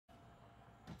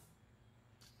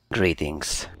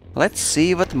Greetings. Let's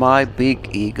see what my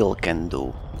big eagle can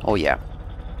do. Oh yeah.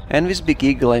 And with big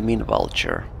eagle I mean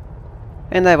Vulture.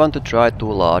 And I want to try 2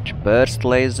 large burst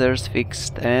lasers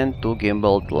fixed and 2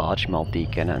 gimbaled large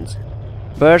multi-cannons.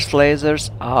 Burst lasers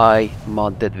I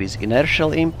modded with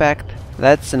inertial impact.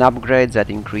 That's an upgrade that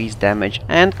increases damage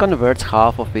and converts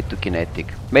half of it to kinetic.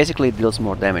 Basically it deals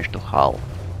more damage to hull.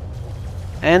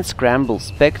 And Scramble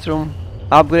Spectrum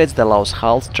upgrades that allows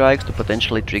hull strikes to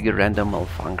potentially trigger random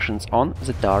malfunctions on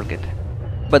the target.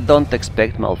 But don't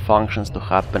expect malfunctions to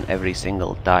happen every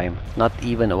single time, not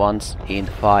even once in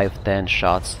 5-10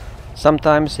 shots.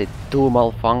 Sometimes it do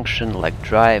malfunction like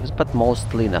drives, but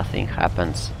mostly nothing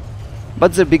happens.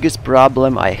 But the biggest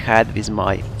problem I had with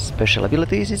my special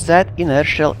abilities is that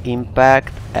inertial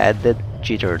impact added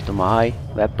jitter to my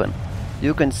weapon.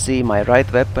 You can see my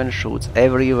right weapon shoots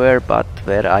everywhere but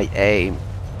where I aim.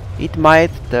 It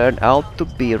might turn out to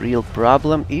be a real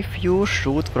problem if you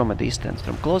shoot from a distance.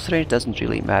 From close range doesn't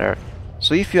really matter.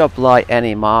 So if you apply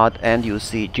any mod and you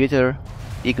see jitter,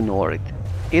 ignore it.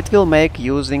 It will make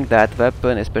using that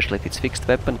weapon, especially if it's fixed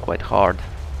weapon, quite hard.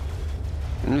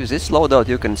 And with this loadout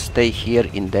you can stay here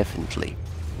indefinitely.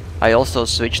 I also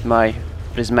switched my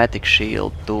prismatic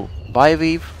shield to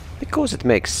Biweave because it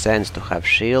makes sense to have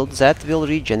shields that will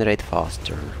regenerate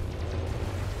faster.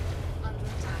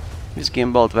 With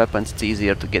gimbaled weapons it's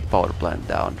easier to get power plant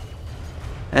down.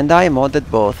 And I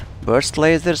modded both burst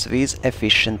lasers with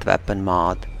efficient weapon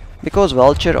mod, because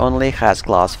Vulture only has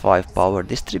class 5 power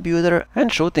distributor and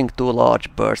shooting 2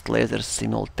 large burst lasers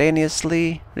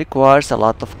simultaneously requires a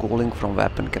lot of cooling from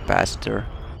weapon capacitor.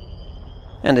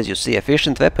 And as you see,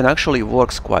 efficient weapon actually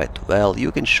works quite well.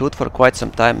 You can shoot for quite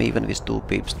some time even with 2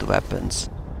 pips to weapons.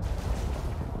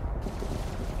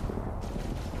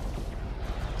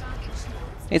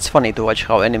 It's funny to watch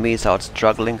how enemies are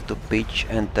struggling to pitch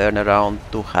and turn around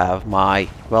to have my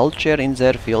Vulture in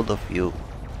their field of view.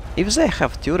 If they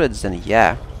have turrets then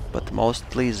yeah, but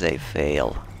mostly they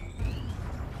fail.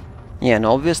 Yeah, and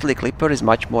obviously Clipper is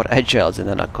much more agile than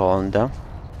Anaconda.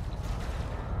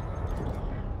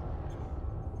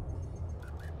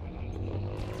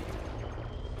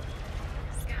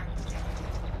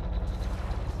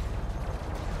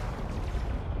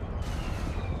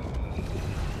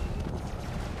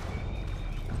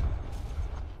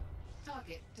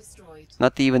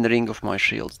 Not even the ring of my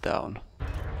shields down.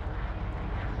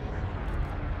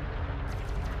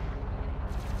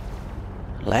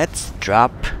 Let's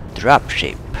drop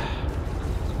dropship.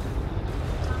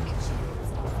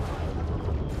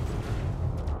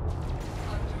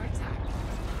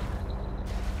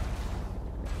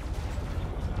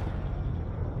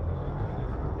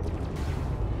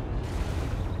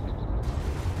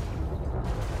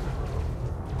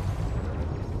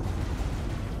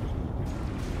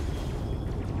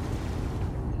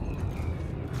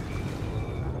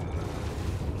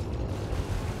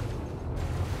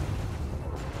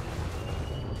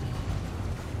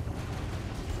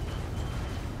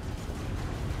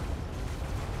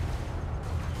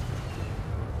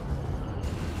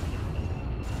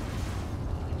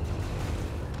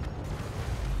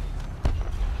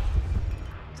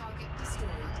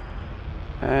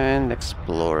 And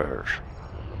Explorer.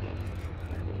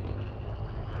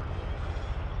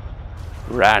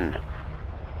 Run.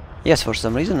 Yes, for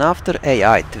some reason after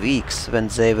AI tweaks, when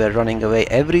they were running away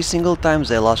every single time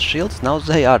they lost shields, now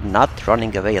they are not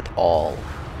running away at all.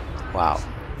 Wow.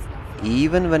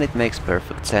 Even when it makes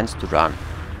perfect sense to run.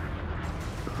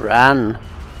 Run!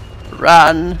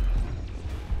 Run!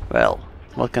 Well,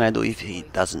 what can I do if he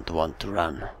doesn't want to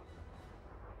run?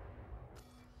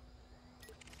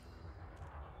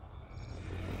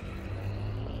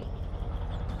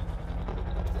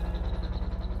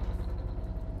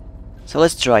 So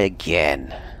let's try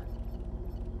again.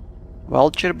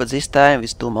 Vulture, but this time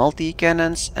with 2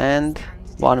 multi-cannons and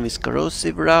 1 with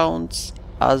corrosive rounds,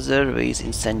 other with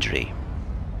incendiary.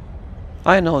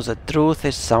 I know the truth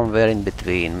is somewhere in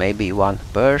between, maybe 1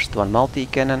 burst, 1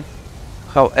 multi-cannon.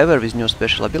 However, with new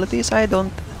special abilities I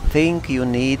don't think you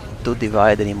need to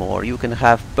divide anymore. You can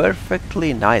have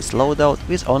perfectly nice loadout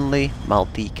with only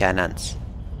multi-cannons.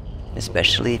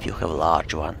 Especially if you have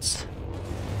large ones.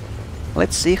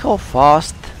 Let's see how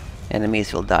fast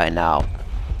enemies will die now.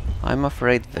 I'm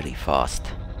afraid very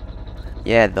fast.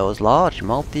 Yeah, those large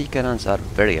multi-cannons are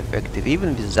very effective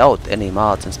even without any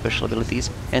mods and special abilities,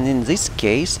 and in this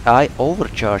case I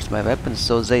overcharged my weapons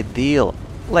so they deal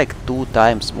like 2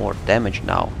 times more damage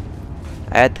now.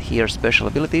 Add here special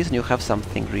abilities and you have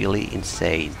something really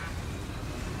insane.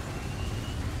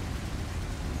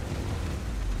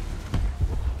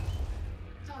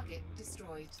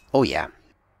 Oh yeah.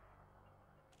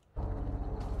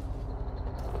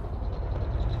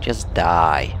 Just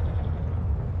die.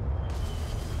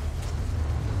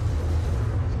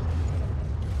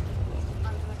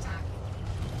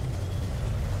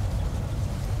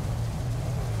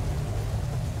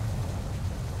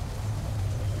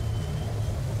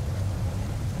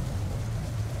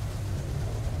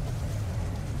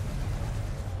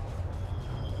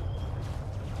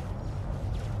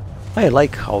 I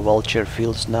like how Vulture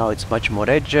feels now. It's much more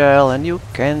agile and you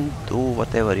can do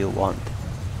whatever you want.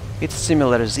 It's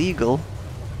similar as Eagle,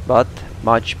 but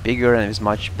much bigger and with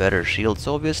much better shields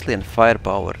obviously and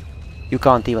firepower. You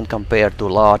can't even compare to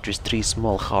large with 3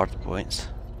 small hard points.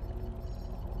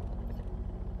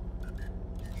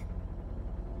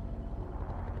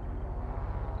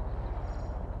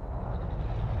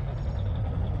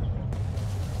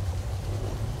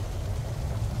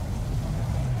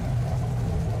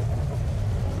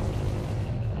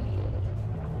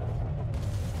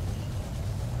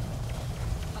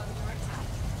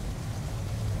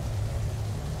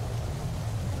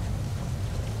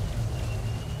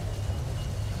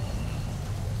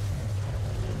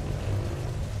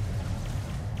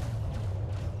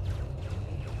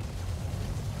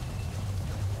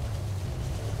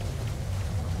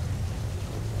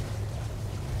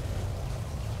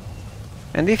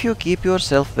 And if you keep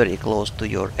yourself very close to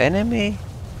your enemy,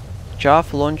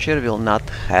 chaff launcher will not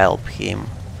help him.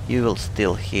 You will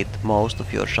still hit most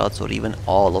of your shots or even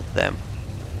all of them.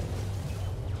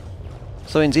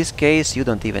 So in this case you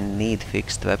don't even need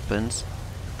fixed weapons.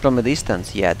 From a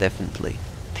distance, yeah, definitely.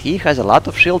 He has a lot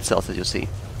of shield cells, as you see.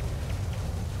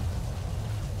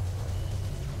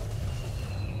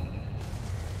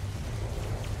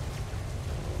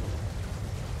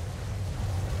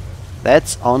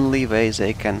 That's only way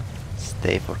they can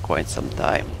stay for quite some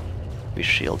time with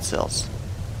shield cells.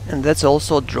 And that's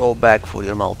also a drawback for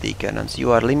your multi-cannons.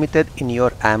 You are limited in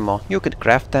your ammo. You can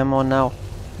craft ammo now.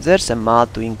 There's a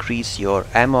mod to increase your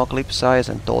ammo clip size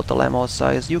and total ammo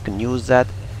size. You can use that.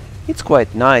 It's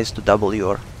quite nice to double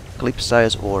your clip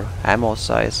size or ammo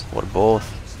size or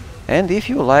both. And if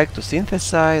you like to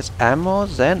synthesize ammo,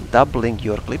 then doubling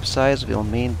your clip size will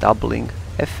mean doubling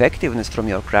effectiveness from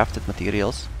your crafted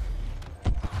materials.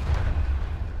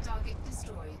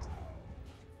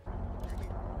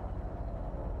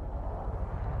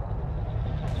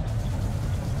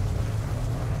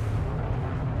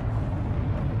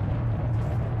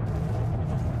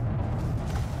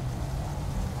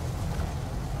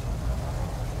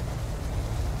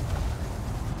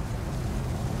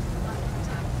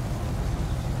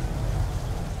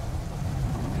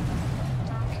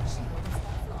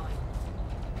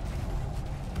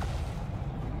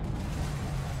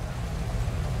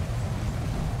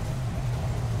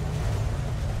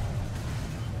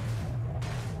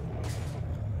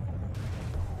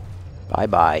 Bye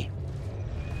bye.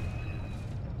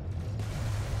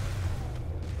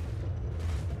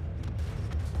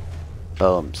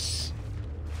 Booms.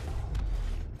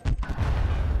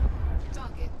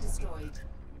 Target destroyed.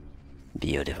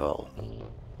 Beautiful. Under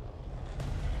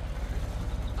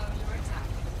attack.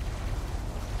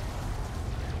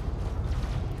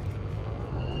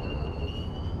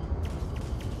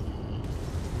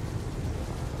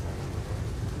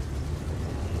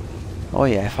 Oh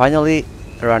yeah, finally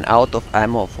run out of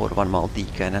ammo for one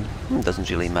multi-cannon. Doesn't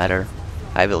really matter.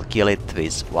 I will kill it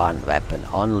with one weapon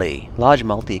only. Large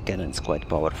multi-cannon is quite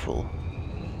powerful.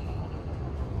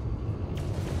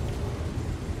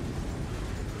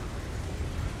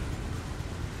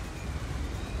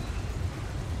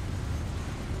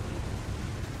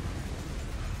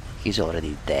 He's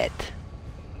already dead.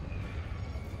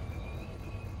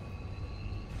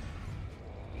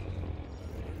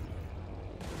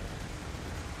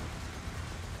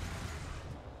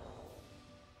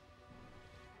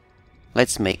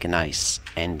 Let's make a nice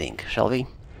ending, shall we?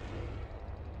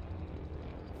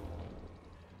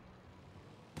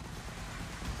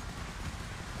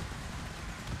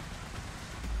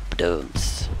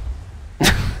 Dooms.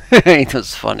 It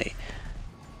was funny.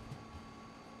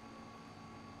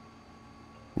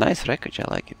 Nice wreckage, I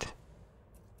like it.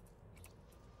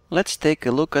 Let's take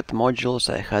a look at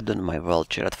modules I had on my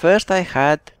Vulture. At first I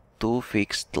had 2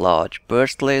 fixed large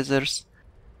burst lasers,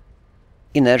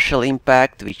 inertial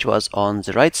impact, which was on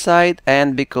the right side,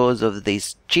 and because of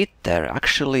this jitter,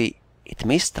 actually it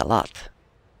missed a lot.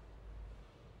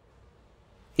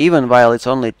 Even while it's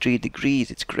only 3 degrees,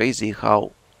 it's crazy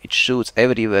how it shoots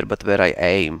everywhere but where I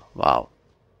aim. Wow.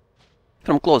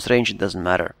 From close range it doesn't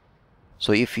matter.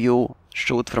 So if you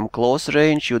shoot from close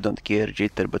range you don't care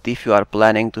jitter, but if you are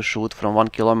planning to shoot from 1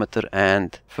 kilometer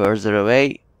and further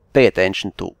away, pay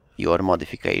attention to your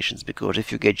modifications, because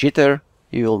if you get jitter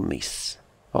you will miss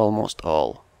almost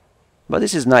all. But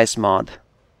this is nice mod.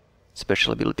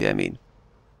 Special ability, I mean.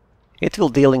 It will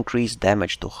deal increased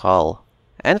damage to hull.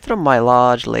 And from my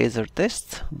large laser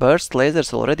tests, burst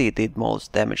lasers already did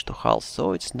most damage to hulls,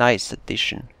 so it's nice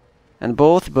addition. And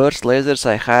both burst lasers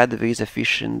I had with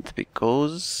efficient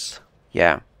because,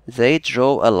 yeah, they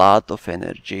draw a lot of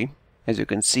energy. As you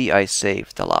can see, I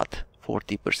saved a lot.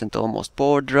 40% almost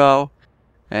power draw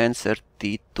and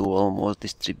 32 almost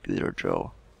distributor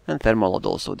draw. And thermal load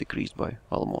also decreased by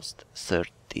almost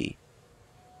 30.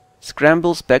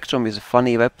 Scramble Spectrum is a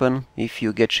funny weapon. If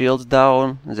you get shields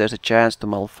down, there's a chance to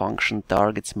malfunction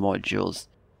targets modules.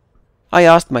 I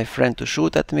asked my friend to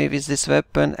shoot at me with this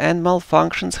weapon and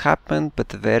malfunctions happened,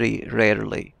 but very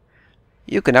rarely.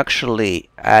 You can actually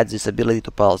add this ability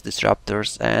to pulse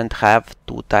disruptors and have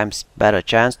 2 times better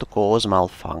chance to cause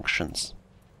malfunctions.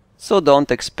 So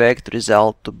don't expect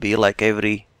result to be like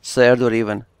every 3rd or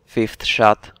even 5th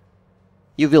shot.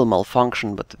 You will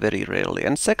malfunction, but very rarely.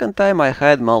 And second time I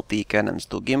had multi-cannons,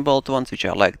 2 gimbaled ones, which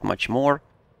I liked much more.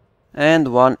 And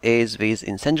one is with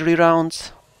incendiary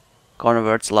rounds.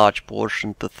 Converts large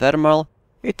portion to thermal.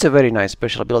 It's a very nice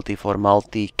special ability for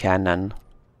multi-cannon.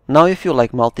 Now if you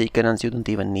like multi-cannons, you don't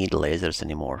even need lasers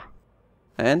anymore.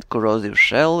 And corrosive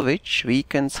shell, which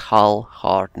weakens hull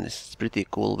hardness. It's a pretty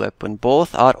cool weapon.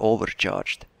 Both are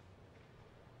overcharged.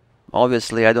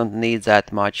 Obviously I don't need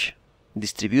that much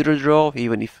distributor draw,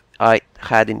 even if I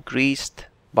had increased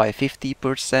by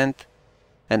 50%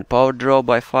 and power draw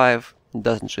by 5, it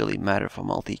doesn't really matter for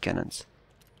multi-cannons.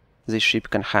 This ship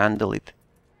can handle it.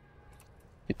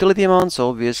 Utility amounts,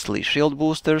 obviously shield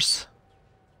boosters.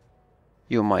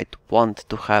 You might want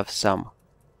to have some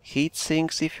heat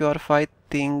sinks if you are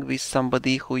fighting with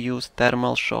somebody who used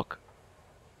thermal shock.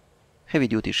 Heavy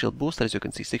duty shield booster, as you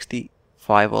can see,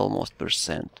 65 almost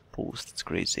percent boost, it's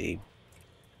crazy.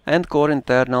 And core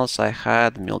internals I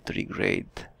had military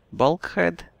grade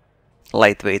bulkhead,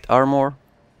 lightweight armor.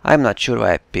 I'm not sure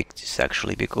why I picked this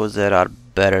actually, because there are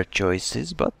better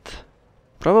choices, but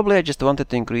probably I just wanted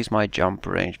to increase my jump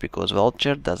range, because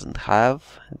Vulture doesn't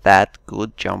have that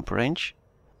good jump range.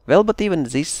 Well, but even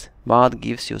this mod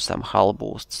gives you some hull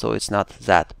boost, so it's not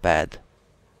that bad.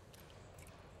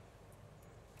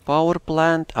 Power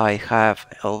plant I have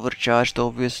overcharged,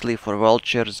 obviously. For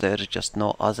Vulture there's just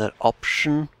no other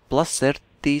option. Plus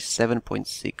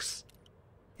 37.6.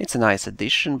 It's a nice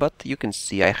addition, but you can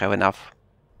see I have enough.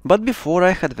 But before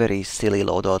I had very silly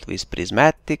loadout with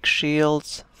prismatic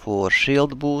shields, 4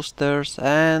 shield boosters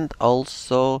and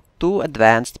also 2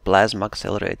 advanced plasma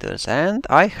accelerators, and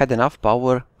I had enough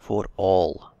power for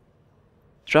all.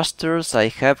 Thrusters, I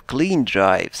have clean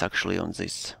drives actually on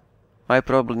this. I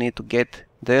probably need to get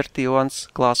dirty ones,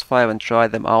 class 5, and try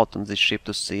them out on this ship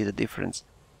to see the difference.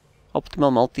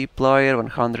 Optimal multiplier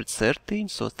 113,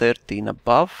 so 13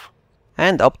 above,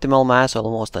 and optimal mass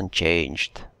almost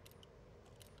unchanged.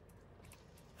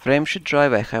 Framesheet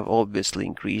drive I have obviously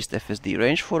increased FSD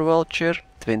range for Vulture,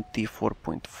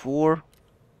 24.4.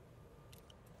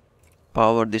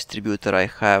 Power distributor I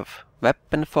have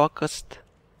weapon focused.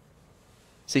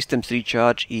 Systems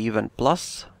recharge even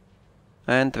plus,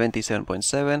 and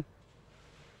 27.7.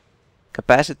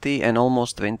 Capacity and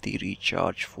almost 20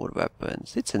 recharge for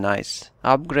weapons. It's a nice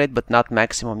upgrade, but not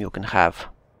maximum you can have.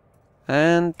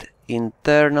 And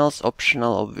internals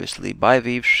optional, obviously.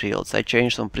 Bi-weave shields. I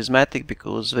changed on prismatic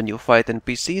because when you fight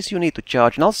NPCs you need to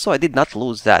charge, and also I did not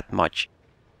lose that much.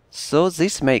 So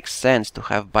this makes sense to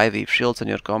have bi-weave shields on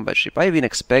your combat ship. I even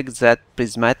expect that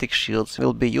prismatic shields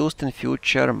will be used in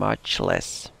future much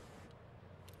less.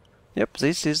 Yep,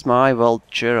 this is my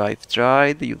Vulture. I've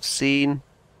tried, you've seen.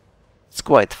 It's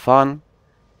quite fun.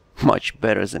 Much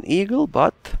better than Eagle,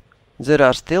 but there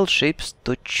are still ships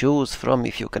to choose from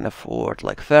if you can afford,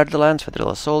 like Federland,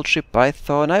 Federal Assault Ship,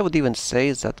 Python. I would even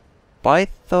say that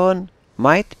Python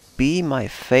might be my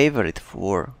favorite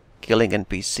for killing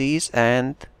NPCs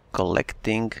and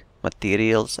collecting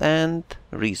materials and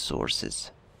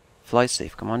resources. Fly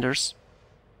safe, commanders.